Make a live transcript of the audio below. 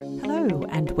Hello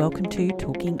and welcome to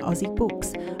Talking Aussie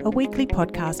Books, a weekly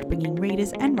podcast bringing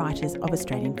readers and writers of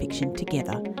Australian fiction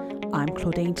together. I'm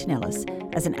Claudine Tinellis.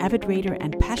 As an avid reader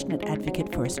and passionate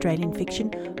advocate for Australian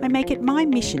fiction, I make it my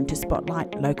mission to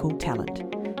spotlight local talent.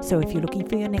 So if you're looking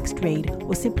for your next read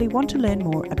or simply want to learn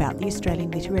more about the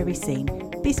Australian literary scene,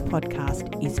 this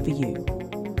podcast is for you.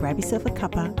 Grab yourself a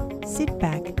cuppa, sit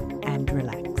back and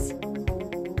relax.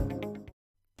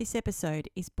 This episode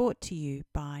is brought to you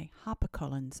by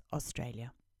HarperCollins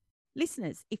Australia.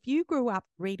 Listeners, if you grew up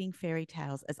reading fairy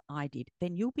tales as I did,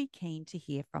 then you'll be keen to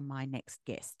hear from my next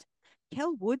guest.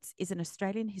 Kell Woods is an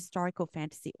Australian historical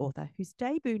fantasy author whose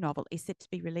debut novel is set to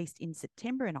be released in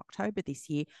September and October this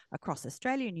year across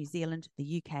Australia, New Zealand,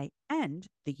 the UK and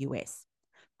the US.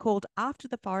 Called After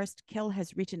the Forest, Kell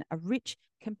has written a rich,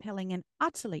 compelling and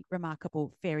utterly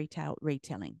remarkable fairy tale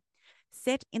retelling.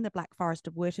 Set in the Black Forest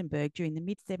of Wurrtemberg during the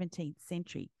mid-17th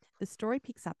century, the story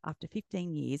picks up after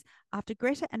 15 years after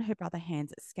Greta and her brother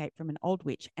Hans escape from an old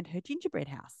witch and her gingerbread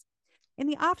house. In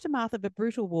the aftermath of a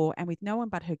brutal war and with no one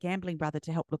but her gambling brother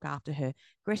to help look after her,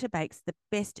 Greta bakes the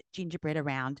best gingerbread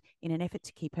around in an effort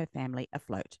to keep her family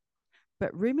afloat.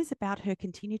 But rumours about her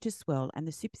continue to swirl and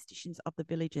the superstitions of the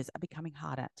villagers are becoming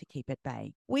harder to keep at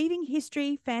bay. Weaving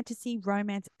history, fantasy,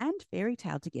 romance and fairy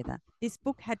tale together, this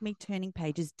book had me turning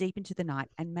pages deep into the night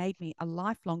and made me a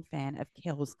lifelong fan of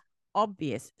Kell's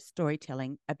obvious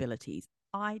storytelling abilities.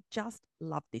 I just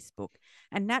love this book.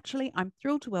 And naturally, I'm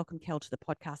thrilled to welcome Kell to the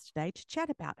podcast today to chat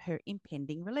about her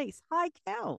impending release. Hi,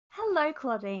 Kell. Hello,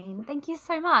 Claudine. Thank you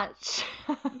so much.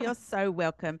 You're so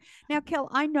welcome. Now, Kell,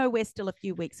 I know we're still a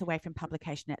few weeks away from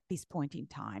publication at this point in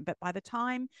time, but by the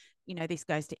time, this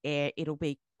goes to air, it'll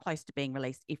be close to being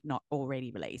released, if not already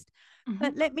released.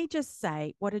 But let me just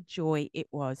say what a joy it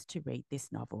was to read this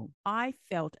novel. I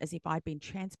felt as if I'd been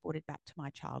transported back to my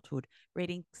childhood,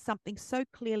 reading something so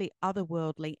clearly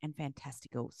otherworldly and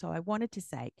fantastical. So I wanted to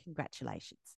say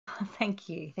congratulations. Thank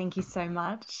you. Thank you so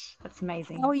much. That's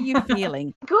amazing. How are you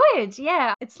feeling? Good.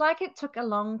 Yeah. It's like it took a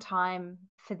long time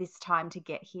for this time to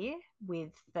get here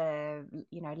with the,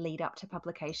 lead up to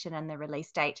publication and the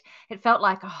release date. It felt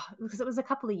like, because it was a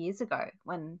couple of years ago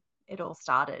when it all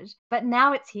started, but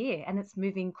now it's here and it's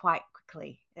moving quite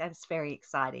quickly. It's very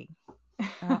exciting.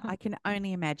 I can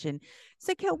only imagine.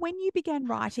 So, Kell, when you began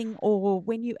writing or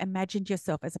when you imagined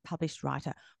yourself as a published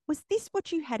writer, was this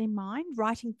what you had in mind,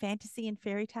 writing fantasy and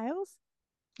fairy tales?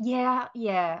 Yeah.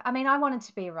 I mean, I wanted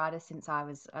to be a writer since I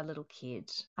was a little kid.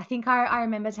 I think I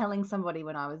remember telling somebody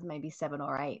when I was maybe 7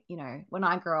 or 8, when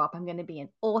I grow up, I'm going to be an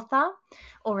author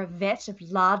or a vet of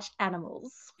large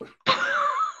animals.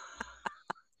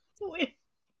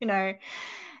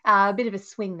 A bit of a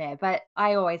swing there, but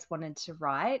I always wanted to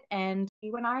write. And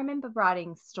when I remember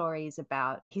writing stories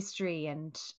about history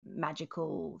and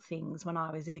magical things when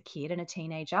I was a kid and a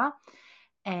teenager,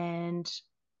 and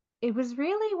it was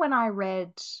really when I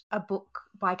read a book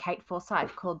by Kate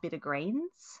Forsyth called Bitter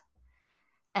Greens.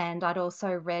 And I'd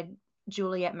also read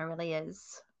Juliet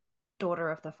Marilia's Daughter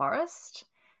of the Forest,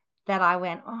 that I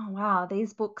went, oh, wow,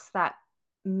 these books that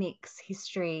mix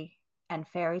history and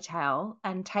fairy tale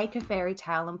and take a fairy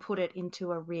tale and put it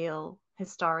into a real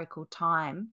historical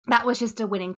time. That was just a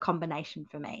winning combination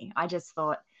for me. I just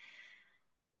thought,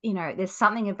 there's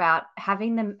something about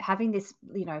having this,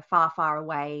 far, far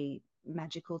away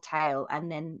magical tale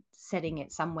and then setting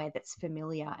it somewhere that's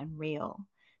familiar and real.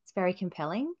 It's very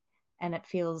compelling and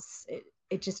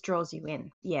it just draws you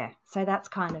in. Yeah. So that's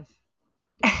kind of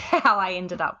how I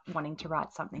ended up wanting to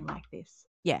write something like this.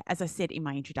 Yeah, as I said in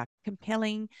my introduction,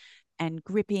 compelling and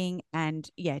gripping and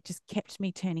just kept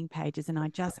me turning pages. And I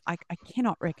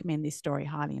cannot recommend this story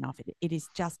highly enough. It is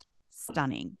just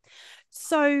stunning.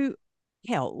 So,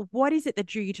 Kell, what is it that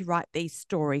drew you to write these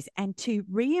stories and to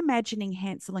reimagining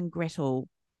Hansel and Gretel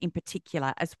in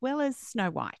particular, as well as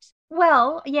Snow White?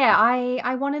 Well, yeah,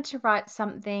 I wanted to write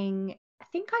something. I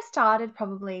think I started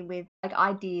probably with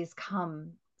ideas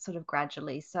come sort of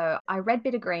gradually. So I read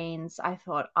Bitter Greens. I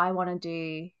thought I want to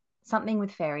do something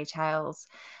with fairy tales.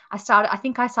 I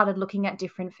think I started looking at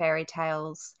different fairy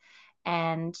tales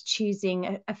and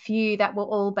choosing a few that were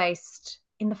all based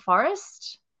in the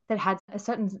forest, that had a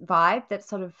certain vibe that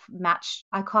sort of matched.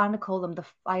 I kind of call them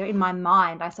in my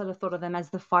mind, I sort of thought of them as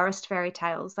the forest fairy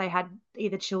tales. They had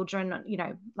either children,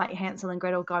 like Hansel and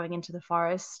Gretel going into the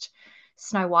forest.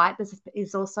 Snow White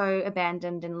is also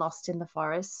abandoned and lost in the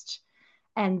forest.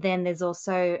 And then there's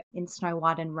also in Snow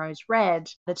White and Rose Red,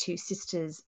 the two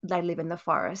sisters, they live in the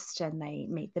forest and they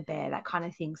meet the bear, that kind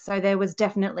of thing. So there was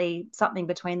definitely something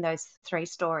between those three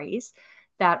stories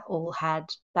that all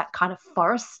had that kind of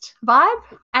forest vibe.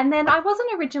 And then I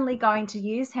wasn't originally going to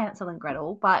use Hansel and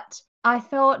Gretel, but I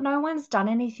thought no one's done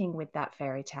anything with that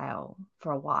fairy tale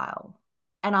for a while.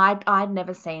 And I'd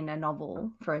never seen a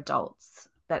novel for adults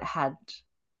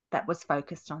that was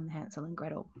focused on Hansel and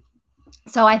Gretel.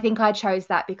 So I think I chose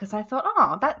that because I thought,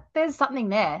 oh, that there's something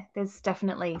there. There's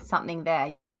definitely something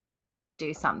there.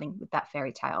 Do something with that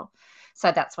fairy tale.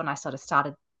 So that's when I sort of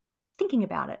started thinking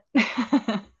about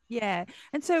it. Yeah.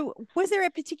 And so, was there a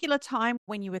particular time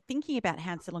when you were thinking about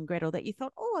Hansel and Gretel that you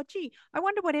thought, oh, gee, I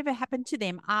wonder whatever happened to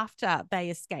them after they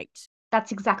escaped?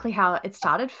 That's exactly how it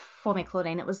started for me,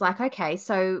 Claudine. It was like, okay,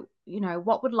 so,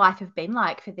 what would life have been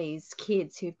like for these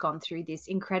kids who've gone through this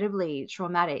incredibly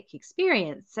traumatic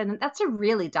experience? And that's a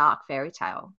really dark fairy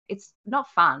tale. It's not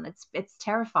fun. It's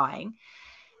terrifying.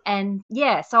 And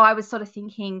yeah, so I was sort of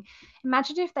thinking,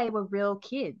 imagine if they were real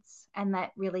kids and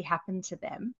that really happened to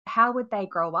them. How would they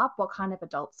grow up? What kind of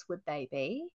adults would they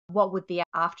be? What would the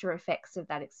after effects of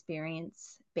that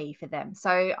experience be for them?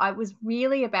 So I was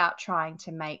really about trying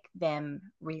to make them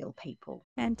real people.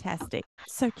 Fantastic.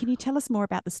 So, can you tell us more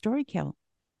about the story, Kel?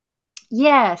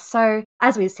 Yeah, so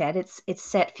as we said, it's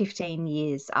set 15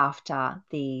 years after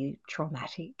the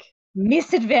traumatic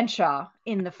misadventure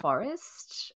in the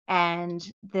forest, and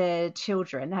the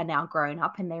children are now grown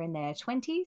up and they're in their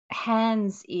 20s.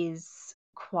 Hans is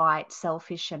quite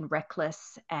selfish and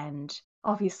reckless and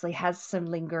obviously has some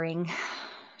lingering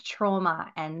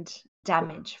trauma and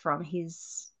damage from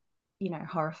his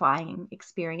horrifying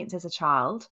experience as a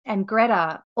child. And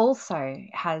Greta also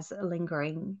has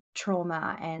lingering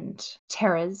trauma and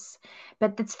terrors.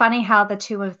 But it's funny how the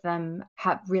two of them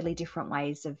have really different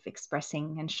ways of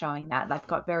expressing and showing that. They've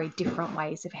got very different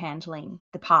ways of handling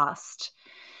the past.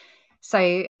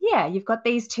 So, yeah, you've got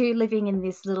these two living in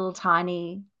this little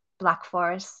tiny Black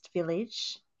Forest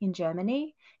village in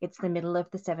Germany. It's the middle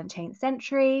of the 17th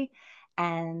century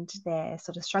and they're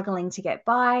sort of struggling to get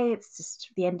by. It's just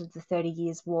the end of the 30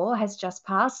 Years' War has just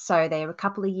passed. So they're a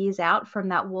couple of years out from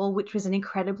that war, which was an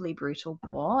incredibly brutal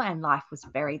war. And life was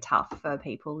very tough for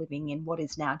people living in what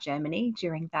is now Germany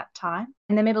during that time.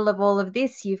 In the middle of all of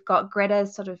this, you've got Greta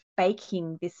sort of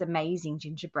baking this amazing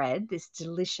gingerbread, this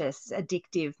delicious,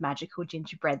 addictive, magical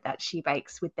gingerbread that she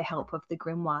bakes with the help of the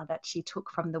grimoire that she took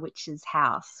from the witch's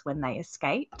house when they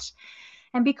escaped.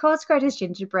 And because Greta's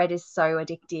gingerbread is so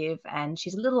addictive and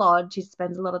she's a little odd, she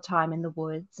spends a lot of time in the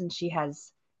woods and she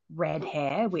has red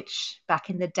hair, which back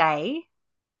in the day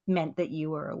meant that you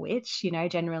were a witch.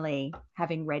 Generally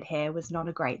having red hair was not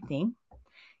a great thing.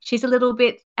 She's a little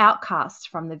bit outcast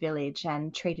from the village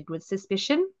and treated with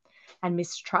suspicion and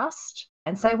mistrust.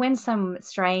 And so when some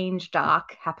strange,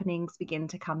 dark happenings begin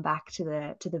to come back to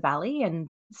the valley and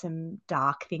some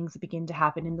dark things begin to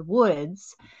happen in the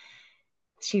woods,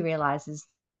 she realizes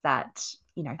that,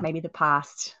 maybe the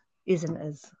past isn't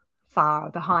as far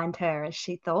behind her as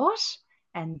she thought.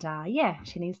 And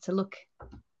she needs to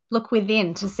look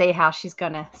within to see how she's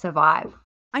going to survive.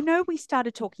 I know we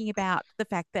started talking about the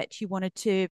fact that you wanted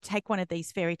to take one of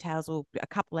these fairy tales or a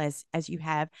couple as you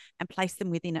have and place them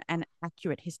within an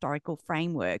accurate historical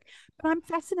framework. But I'm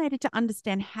fascinated to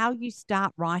understand how you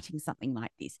start writing something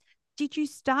like this. Did you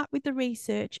start with the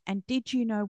research and did you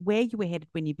know where you were headed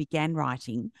when you began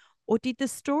writing? Or did the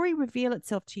story reveal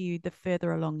itself to you the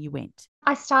further along you went?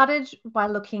 I started by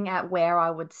looking at where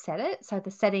I would set it. So the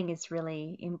setting is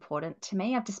really important to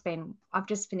me. I've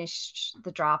just finished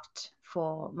the draft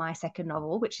for my second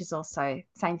novel, which is also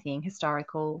same thing,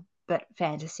 historical but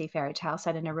fantasy fairy tale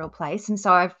set in a real place. And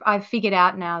so I've figured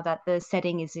out now that the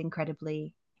setting is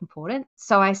incredibly important.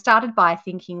 So I started by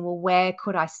thinking, well, where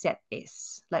could I set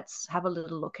this? Let's have a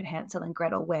little look at Hansel and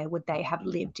Gretel. Where would they have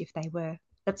lived if they were?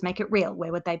 Let's make it real.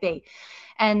 Where would they be?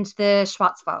 And the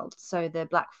Schwarzwald, so the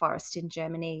Black Forest in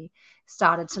Germany,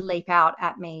 started to leap out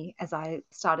at me as I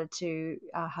started to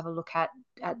have a look at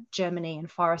Germany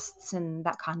and forests and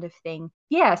that kind of thing.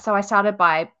 Yeah, so I started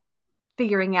by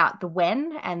figuring out the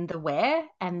when and the where,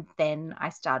 and then I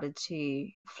started to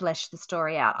flesh the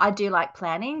story out. I do like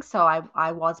planning, so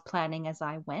I was planning as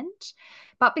I went.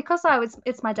 But because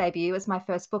it's my debut, it's my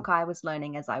first book, I was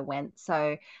learning as I went.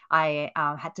 So I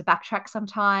had to backtrack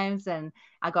sometimes and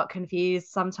I got confused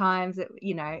sometimes.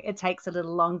 It takes a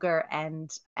little longer and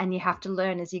you have to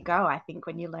learn as you go, I think,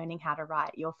 when you're learning how to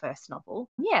write your first novel.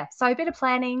 Yeah, so a bit of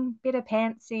planning, bit of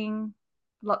pantsing,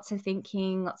 lots of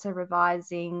thinking, lots of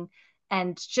revising,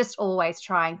 and just always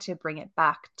trying to bring it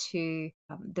back to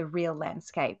the real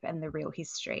landscape and the real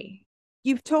history.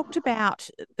 You've talked about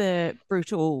the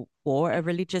brutal war, a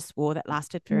religious war that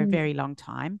lasted for a Mm. very long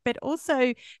time, but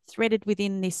also threaded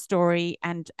within this story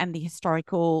and the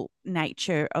historical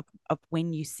nature of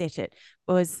when you set it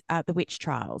was the witch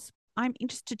trials. I'm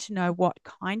interested to know what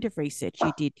kind of research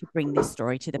you did to bring this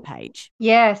story to the page.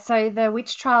 Yeah, so the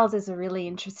witch trials is a really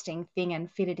interesting thing and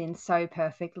fitted in so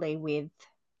perfectly with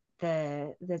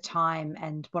the time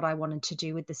and what I wanted to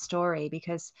do with the story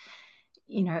because,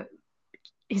 you know,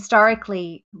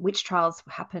 historically witch trials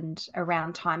happened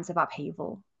around times of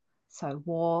upheaval. So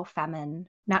war, famine,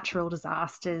 natural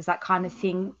disasters, that kind of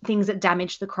thing, things that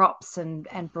damaged the crops and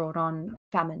brought on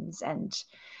famines and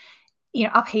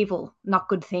upheaval, not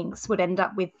good things, would end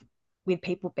up with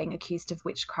people being accused of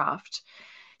witchcraft.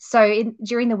 So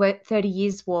during the 30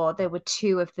 Years' War, there were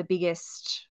two of the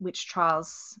biggest witch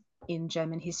trials in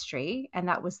German history, and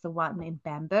that was the one in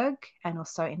Bamberg and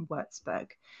also in Würzburg.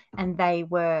 And they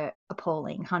were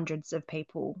appalling. Hundreds of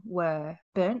people were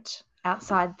burnt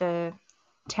outside the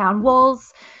town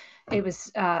walls. It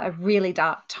was a really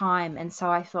dark time. And so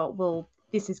I thought, well,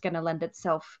 this is going to lend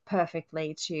itself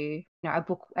perfectly to a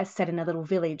book set in a little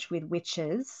village with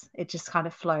witches. It just kind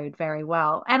of flowed very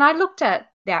well. And I looked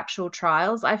at the actual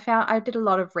trials. I did a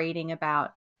lot of reading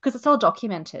about, because it's all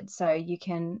documented, so you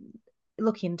can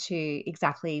look into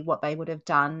exactly what they would have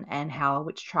done and how a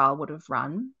witch trial would have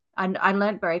run. And I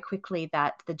learned very quickly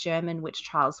that the German witch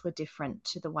trials were different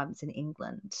to the ones in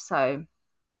England. So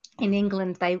in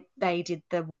England, they did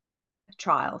the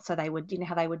trial. So they would,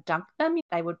 how they would dunk them?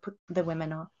 They would put the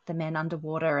women or the men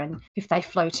underwater, and if they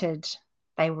floated,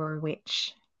 they were a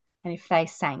witch. And if they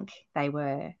sank, they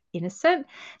were innocent.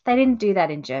 They didn't do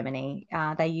that in Germany.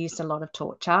 They used a lot of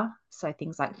torture, so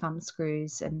things like thumb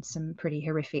screws and some pretty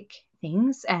horrific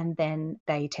things. And then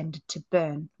they tended to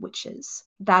burn witches.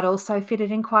 That also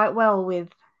fitted in quite well with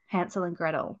Hansel and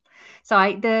Gretel. So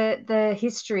the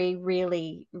history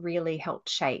really, really helped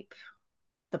shape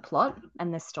the plot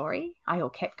and the story. I all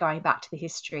kept going back to the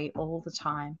history all the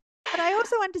time. But I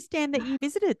also understand that you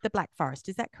visited the Black Forest.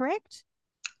 Is that correct?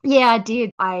 Yeah, I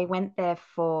did. I went there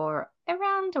for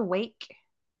around a week,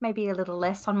 maybe a little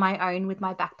less on my own with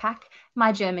my backpack.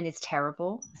 My German is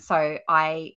terrible, so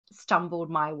I stumbled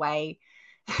my way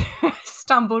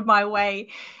stumbled my way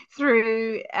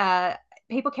through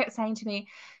people kept saying to me,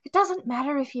 it doesn't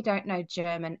matter if you don't know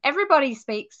German. Everybody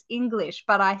speaks English,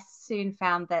 but I soon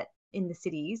found that in the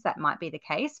cities that might be the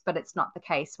case, but it's not the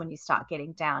case when you start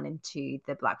getting down into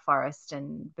the Black Forest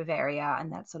and Bavaria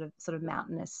and that sort of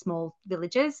mountainous small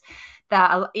villages.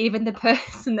 That even the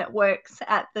person that works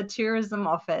at the tourism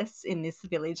office in this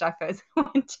village I first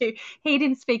went to, he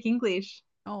didn't speak English.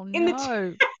 Oh In the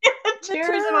no. The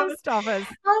tourism office. tourist office.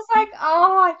 I was like,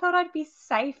 oh, I thought I'd be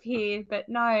safe here, but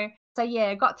no. So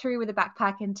yeah, got through with a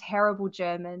backpack and terrible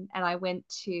German, and I went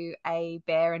to a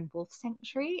bear and wolf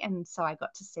sanctuary, and so I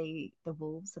got to see the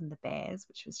wolves and the bears,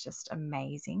 which was just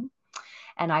amazing.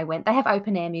 And they have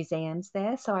open air museums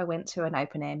there, so I went to an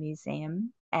open air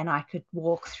museum and I could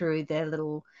walk through the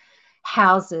little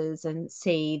houses and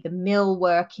see the mill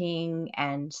working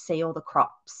and see all the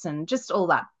crops and just all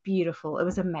that beautiful. It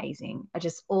was amazing.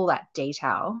 Just all that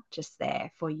detail just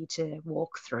there for you to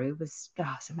walk through was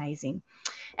amazing.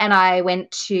 And I went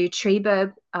to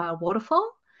Treeberg Waterfall,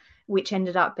 which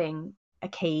ended up being a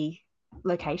key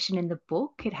location in the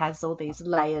book. It has all these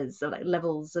layers, like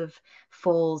levels of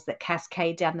falls that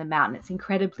cascade down the mountain. It's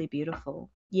incredibly beautiful.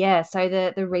 Yeah, so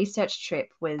the research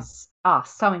trip was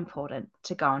so important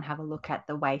to go and have a look at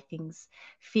the way things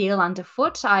feel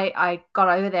underfoot. I got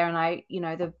over there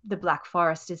and the Black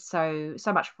Forest is so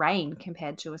much rain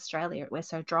compared to Australia. We're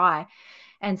so dry.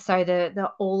 And so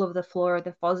the all of the floor of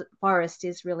the forest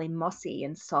is really mossy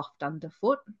and soft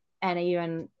underfoot. And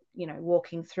even,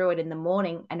 walking through it in the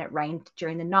morning and it rained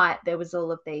during the night, there was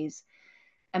all of these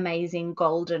amazing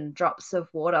golden drops of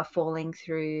water falling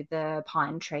through the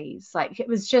pine trees. Like, it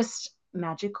was just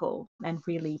magical and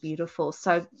really beautiful.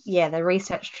 So yeah, the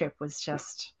research trip was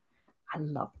just, I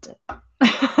loved it.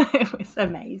 It was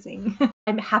amazing.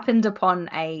 I happened upon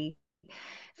a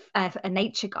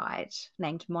nature guide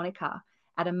named Monica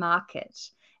at a market,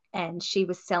 and she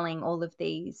was selling all of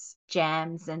these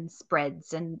jams and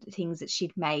spreads and things that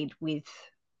she'd made with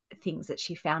things that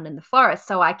she found in the forest.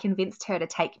 So I convinced her to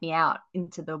take me out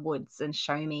into the woods and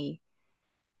show me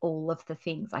all of the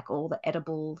things, like all the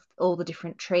edible, all the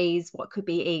different trees, what could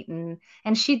be eaten.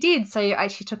 And she did. So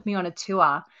she took me on a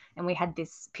tour and we had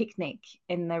this picnic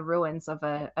in the ruins of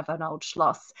an old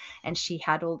schloss. And she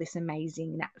had all this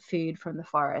amazing food from the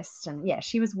forest. And yeah,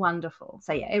 she was wonderful.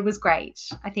 So yeah, it was great.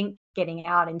 I think getting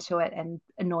out into it and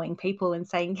annoying people and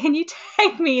saying, can you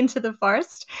take me into the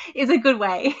forest, is a good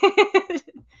way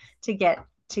to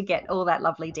get all that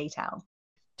lovely detail.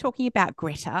 Talking about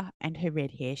Greta and her red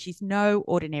hair, she's no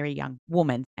ordinary young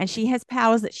woman, and she has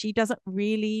powers that she doesn't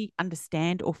really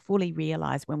understand or fully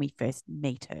realize when we first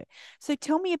meet her. So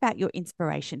tell me about your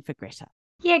inspiration for Greta.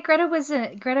 Yeah, Greta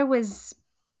was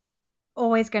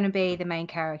always going to be the main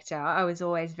character. I was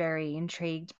always very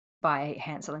intrigued by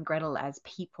Hansel and Gretel as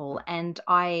people, and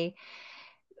I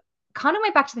kind of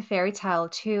went back to the fairy tale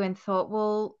too and thought,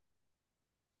 well,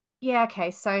 yeah,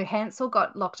 okay, so Hansel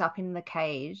got locked up in the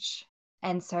cage,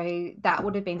 and so that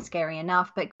would have been scary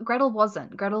enough, but Gretel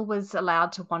wasn't. Gretel was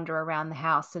allowed to wander around the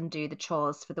house and do the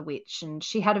chores for the witch, and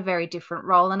she had a very different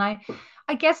role. And I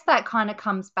guess that kind of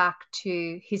comes back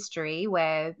to history,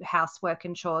 where housework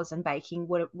and chores and baking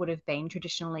would have been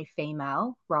traditionally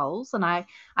female roles, and I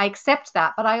accept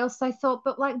that. But I also thought,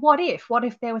 but like, what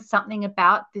if there was something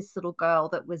about this little girl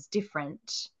that was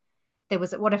different?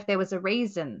 What if there was a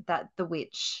reason that the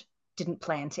witch didn't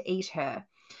plan to eat her?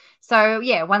 So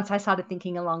yeah, once I started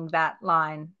thinking along that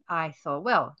line, I thought,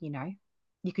 well,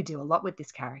 you could do a lot with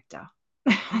this character.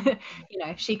 Mm.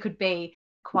 She could be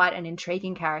quite an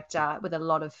intriguing character with a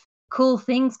lot of cool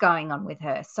things going on with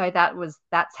her. So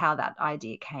that's how that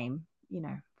idea came,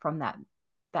 from that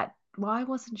why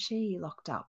wasn't she locked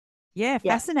up? Yeah,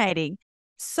 Yeah. fascinating.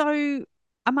 So,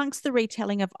 amongst the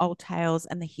retelling of old tales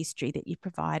and the history that you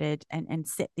provided and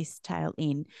set this tale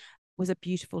in was a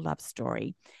beautiful love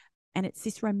story. And it's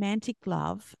this romantic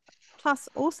love, plus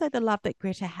also the love that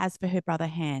Greta has for her brother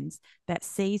Hans, that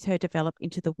sees her develop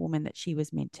into the woman that she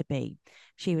was meant to be.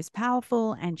 She was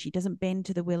powerful and she doesn't bend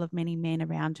to the will of many men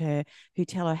around her who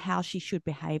tell her how she should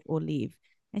behave or live.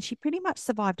 And she pretty much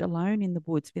survived alone in the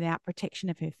woods without protection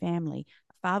of her family,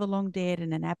 a father long dead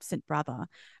and an absent brother.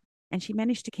 And she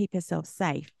managed to keep herself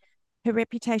safe. Her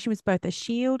reputation was both a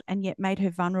shield and yet made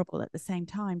her vulnerable at the same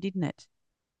time, didn't it?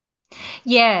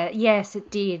 Yeah, yes, it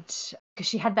did. Because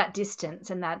she had that distance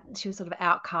and that she was sort of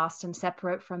outcast and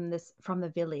separate from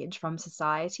the village, from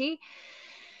society.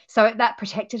 So that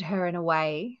protected her in a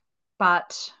way,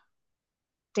 but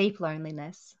deep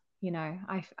loneliness.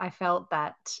 I felt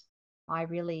that I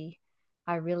really,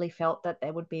 I really felt that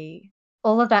there would be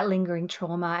all of that lingering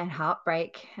trauma and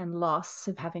heartbreak and loss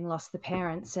of having lost the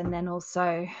parents, and then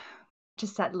also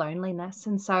just that loneliness.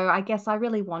 And so I guess I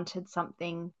really wanted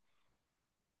something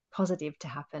positive to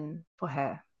happen for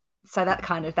her. So that's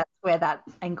where that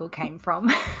angle came from.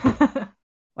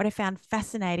 What I found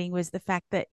fascinating was the fact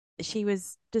that she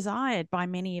was desired by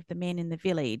many of the men in the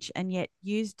village and yet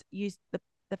used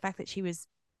the fact that she was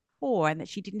poor and that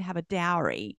she didn't have a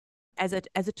dowry as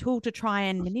a tool to try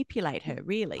and manipulate her,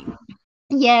 really.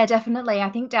 Yeah, definitely. I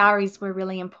think dowries were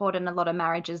really important. A lot of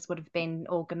marriages would have been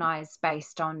organized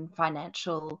based on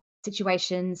financial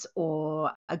situations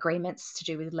or agreements to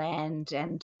do with land.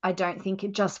 And I don't think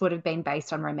it just would have been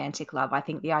based on romantic love. I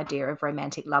think the idea of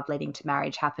romantic love leading to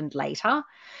marriage happened later.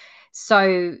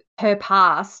 So her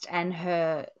past and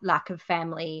her lack of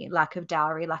family, lack of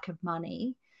dowry, lack of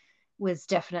money was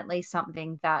definitely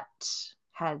something that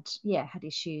had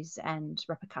issues and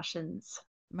repercussions.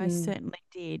 Most Mm. certainly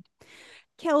did.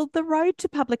 Kel, the road to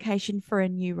publication for a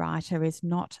new writer is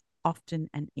not often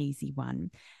an easy one.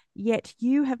 Yet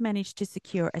you have managed to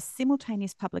secure a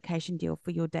simultaneous publication deal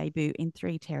for your debut in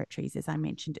 3 territories, as I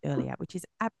mentioned earlier, which is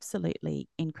absolutely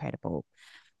incredible.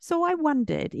 So I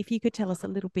wondered if you could tell us a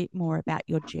little bit more about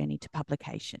your journey to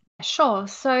publication. Sure.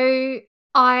 So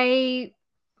I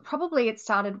it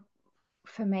started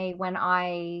for me when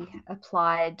I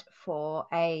applied for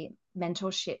a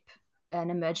mentorship, an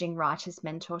emerging writers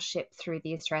mentorship through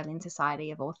the Australian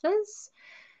Society of Authors.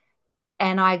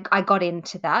 And I got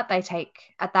into that.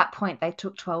 At that point, they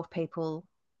took 12 people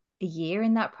a year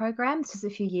in that program. This was a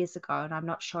few years ago, and I'm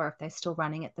not sure if they're still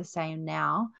running it the same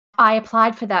now. I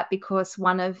applied for that because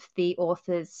one of the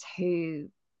authors who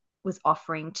was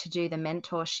offering to do the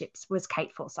mentorships was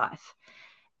Kate Forsyth.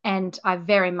 And I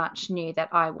very much knew that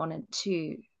I wanted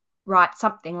to write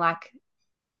something like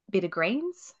Bitter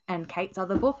Greens and Kate's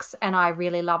other books. And I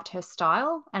really loved her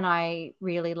style and I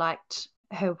really liked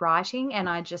her writing. And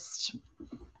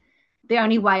the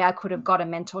only way I could have got a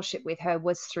mentorship with her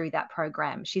was through that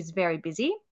program. She's very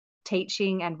busy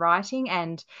teaching and writing,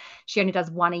 and she only does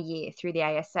one a year through the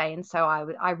ASA. And so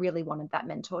I really wanted that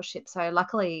mentorship. So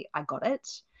luckily I got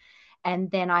it.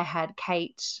 And then I had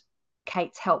Kate's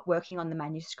help working on the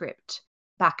manuscript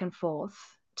back and forth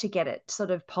to get it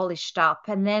sort of polished up.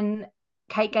 And then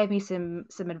Kate gave me some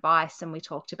advice, and we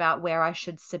talked about where I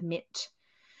should submit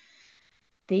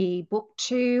the book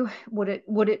to.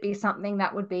 Would it be something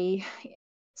that would be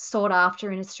sought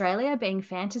after in Australia, being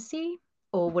fantasy,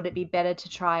 or would it be better to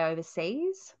try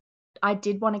overseas? I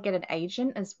did want to get an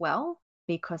agent as well,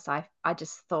 because I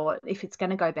just thought if it's going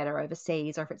to go better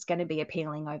overseas, or if it's going to be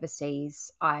appealing overseas,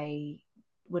 I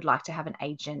would like to have an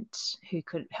agent who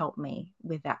could help me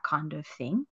with that kind of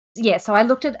thing. Yeah, so I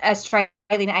looked at Australian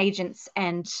agents,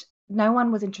 and no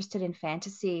one was interested in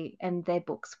fantasy, and their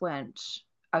books weren't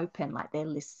open, like their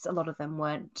lists, a lot of them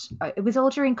weren't. It was all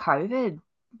during COVID,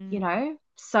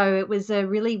 so it was a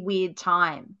really weird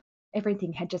time.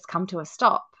 Everything had just come to a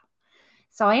stop.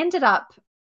 So I ended up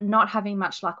not having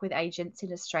much luck with agents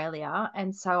in Australia.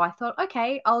 And so I thought,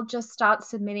 okay, I'll just start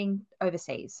submitting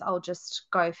overseas. I'll just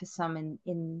go for some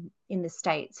in the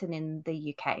States and in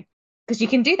the UK. Because you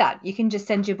can do that. You can just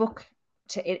send your book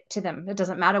to them. It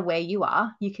doesn't matter where you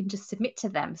are. You can just submit to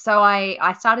them. So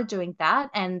I started doing that.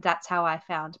 And that's how I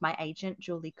found my agent,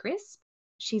 Julie Crisp.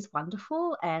 She's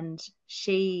wonderful. And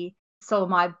she saw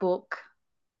my book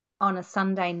on a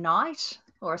Sunday night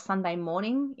or a Sunday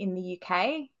morning in the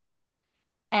UK.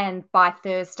 And by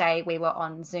Thursday, we were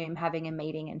on Zoom having a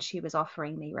meeting, and she was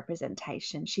offering me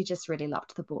representation. She just really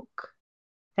loved the book.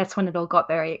 That's when it all got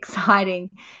very exciting.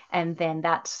 And then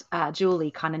that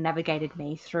Julie kind of navigated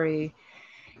me through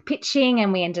pitching,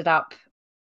 and we ended up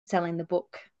selling the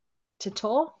book to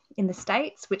Tor in the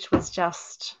States, which was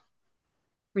just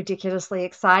ridiculously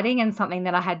exciting and something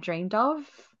that I had dreamed of,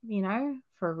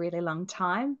 for a really long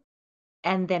time.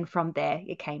 And then from there,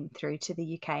 it came through to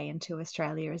the UK and to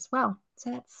Australia as well. So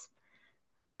that's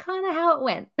kind of how it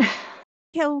went.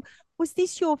 Kell, was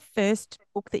this your first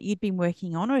book that you'd been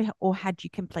working on, or had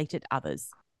you completed others?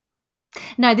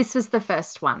 No, this was the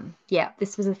first one. Yeah,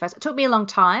 this was the first. It took me a long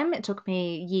time. It took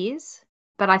me years.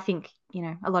 But I think,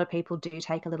 a lot of people do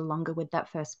take a little longer with that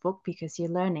first book because you're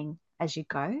learning as you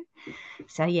go.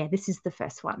 So, yeah, this is the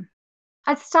first one.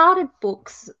 I started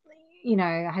books,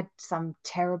 I had some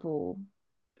terrible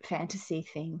fantasy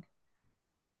thing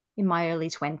in my early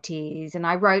 20s, and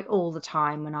I wrote all the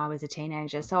time when I was a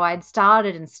teenager. So I'd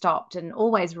started and stopped and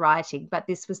always writing, but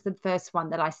this was the first one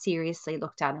that I seriously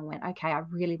looked at and went, okay, I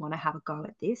really want to have a go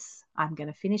at this. I'm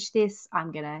going to finish this.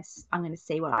 I'm going to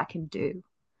see what I can do.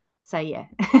 So yeah,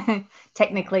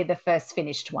 technically the first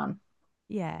finished one.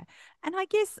 Yeah. And I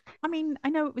guess, I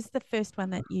know it was the first one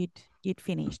that you'd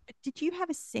finished, but did you have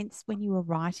a sense when you were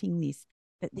writing this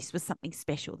that this was something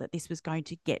special, that this was going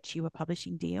to get you a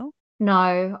publishing deal?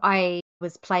 No, I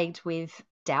was plagued with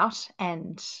doubt,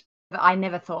 and I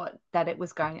never thought that it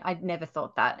was going. I never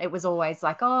thought that. It was always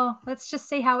like, oh, let's just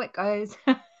see how it goes.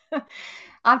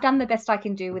 I've done the best I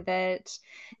can do with it.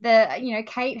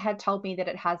 Kate had told me that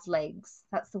it has legs.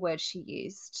 That's the word she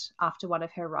used after one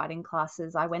of her writing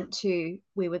classes I went to.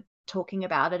 We were talking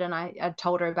about it, and I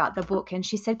told her about the book, and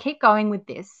she said, keep going with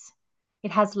this.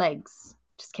 It has legs.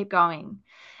 Just keep going.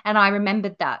 And I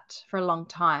remembered that for a long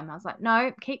time. I was like,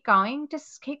 no, keep going.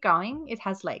 Just keep going. It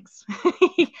has legs.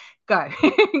 Go.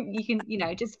 You can,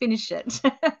 just finish it.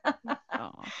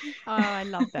 Oh, I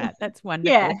love that. That's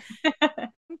wonderful. Yeah.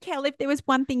 Kell, if there was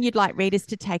one thing you'd like readers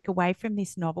to take away from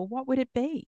this novel, what would it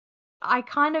be? I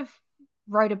kind of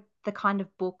wrote the kind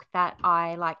of book that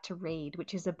I like to read,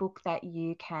 which is a book that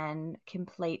you can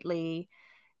completely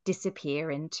disappear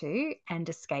into and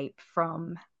escape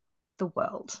from the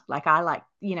world. Like I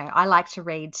like to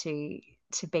read to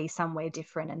be somewhere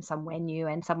different and somewhere new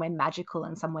and somewhere magical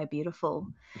and somewhere beautiful.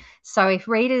 So if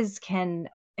readers can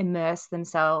immerse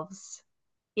themselves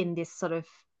in this sort of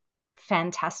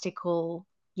fantastical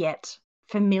yet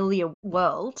familiar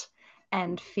world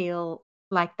and feel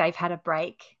like they've had a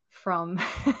break from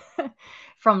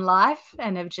from life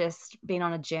and have just been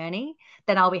on a journey,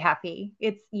 then I'll be happy.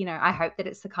 It's, I hope that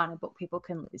it's the kind of book people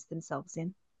can lose themselves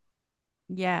in.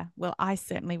 Yeah, well, I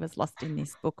certainly was lost in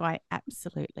this book. I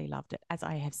absolutely loved it, as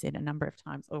I have said a number of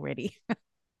times already in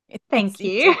this Thank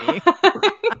you. interview.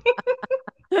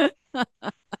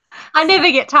 I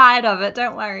never get tired of it.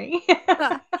 Don't worry.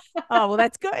 Oh, well,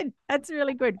 that's good. That's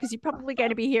really good because you're probably going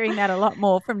to be hearing that a lot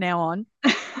more from now on.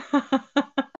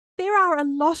 There are a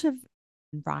lot of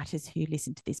writers who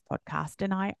listen to this podcast,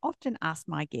 and I often ask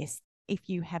my guests if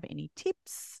you have any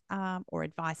tips or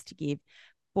advice to give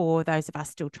for those of us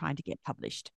still trying to get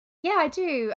published. Yeah, I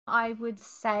do. I would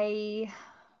say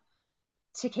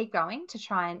to keep going, to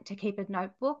try and to keep a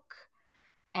notebook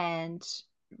and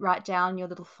write down your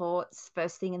little thoughts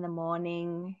first thing in the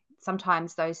morning.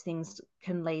 Sometimes those things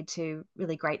can lead to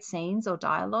really great scenes or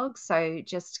dialogue. So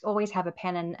just always have a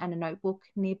pen and a notebook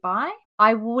nearby.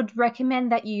 I would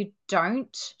recommend that you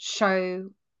don't show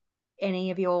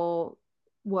any of your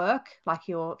work, like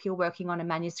if you're working on a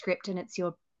manuscript and it's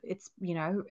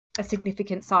a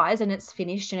significant size and it's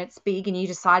finished and it's big and you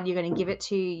decide you're going to give it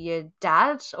to your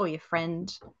dad or your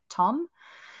friend Tom,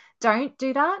 don't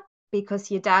do that, because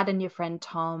your dad and your friend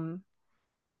Tom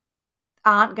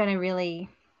aren't going to really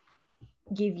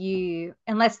give you,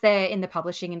 unless they're in the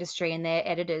publishing industry and they're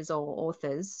editors or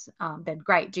authors, then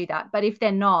great, do that. But if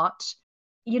they're not,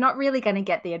 you're not really going to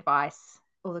get the advice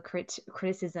or the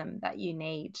criticism that you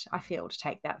need, I feel, to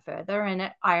take that further.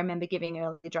 And I remember giving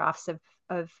early drafts of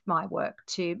my work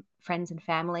to friends and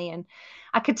family, and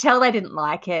I could tell they didn't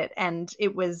like it, and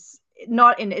it was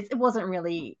it wasn't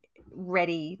really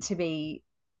ready to be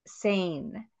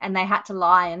seen, and they had to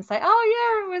lie and say,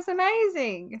 oh yeah, it was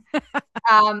amazing.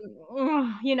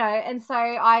 And so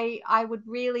I would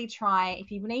really try,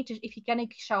 if you're going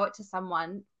to show it to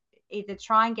someone, either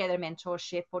try and get a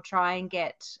mentorship or try and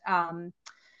get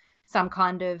some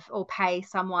kind of, or pay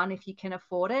someone if you can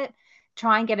afford it.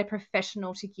 Try and get a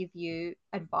professional to give you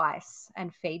advice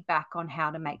and feedback on how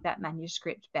to make that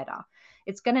manuscript better.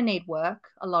 It's going to need work,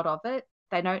 a lot of it.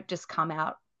 They don't just come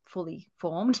out fully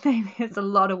formed. There's a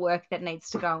lot of work that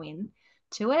needs to go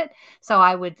into it. So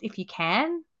I would, if you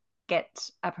can, get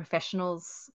a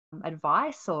professional's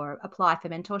advice or apply for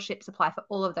mentorships, apply for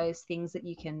all of those things that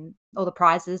you can, all the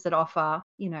prizes that offer,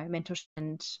 mentorship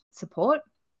and support.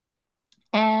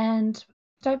 And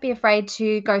don't be afraid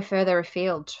to go further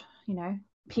afield,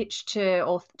 pitch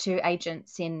to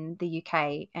agents in the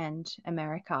UK and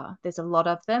America. There's a lot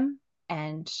of them,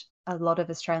 and a lot of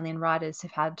Australian writers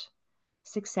have had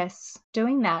success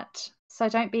doing that. So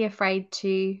don't be afraid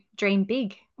to dream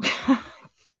big.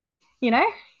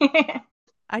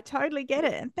 I totally get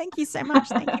it. And thank you so much.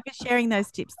 Thank you for sharing those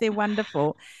tips. They're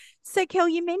wonderful. So, Kell,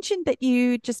 you mentioned that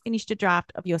you just finished a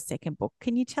draft of your second book.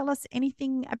 Can you tell us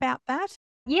anything about that?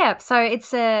 Yeah, so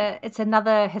it's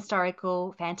another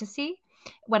historical fantasy.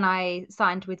 When I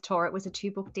signed with Tor, it was a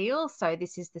 2-book deal. So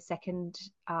this is the second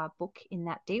book in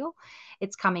that deal.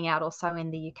 It's coming out also in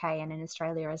the UK and in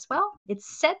Australia as well.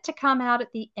 It's set to come out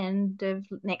at the end of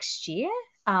next year,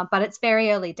 but it's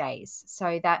very early days.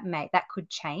 So that could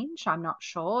change. I'm not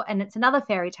sure. And it's another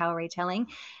fairy tale retelling.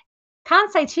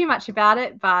 Can't say too much about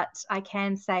it, but I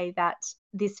can say that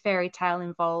this fairy tale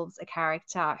involves a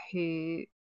character who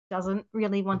doesn't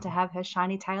really want to have her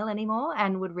shiny tail anymore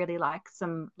and would really like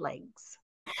some legs.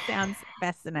 Sounds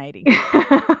fascinating.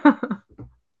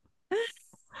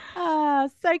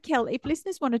 So, Kell, if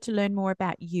listeners wanted to learn more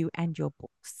about you and your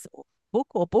books,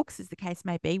 as the case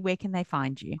may be, where can they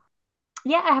find you?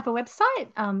 Yeah, I have a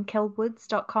website,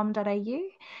 kellwoods.com.au.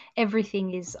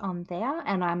 Everything is on there.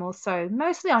 And I'm also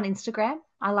mostly on Instagram.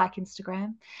 I like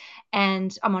Instagram.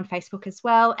 And I'm on Facebook as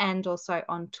well, and also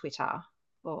on Twitter,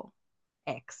 or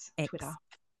X. Twitter.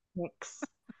 X.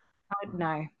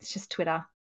 No, it's just Twitter.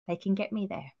 They can get me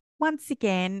there. Once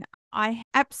again, I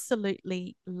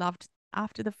absolutely loved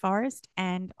After the Forest,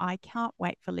 and I can't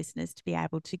wait for listeners to be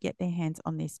able to get their hands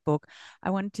on this book. I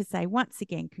wanted to say once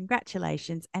again,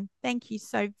 congratulations, and thank you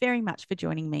so very much for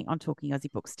joining me on Talking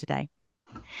Aussie Books today.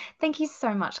 Thank you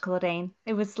so much, Claudine.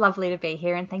 It was lovely to be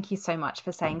here, and thank you so much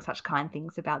for saying such kind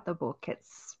things about the book.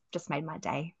 It's just made my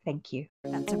day. Thank you.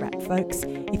 That's a wrap, folks.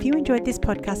 If you enjoyed this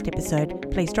podcast episode,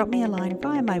 please drop me a line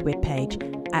via my webpage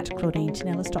at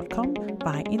claudinetinellis.com,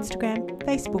 via Instagram,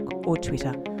 Facebook, or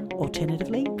Twitter.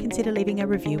 Alternatively, consider leaving a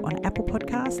review on Apple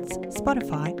Podcasts,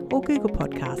 Spotify, or Google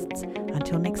Podcasts.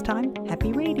 Until next time,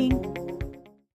 happy reading.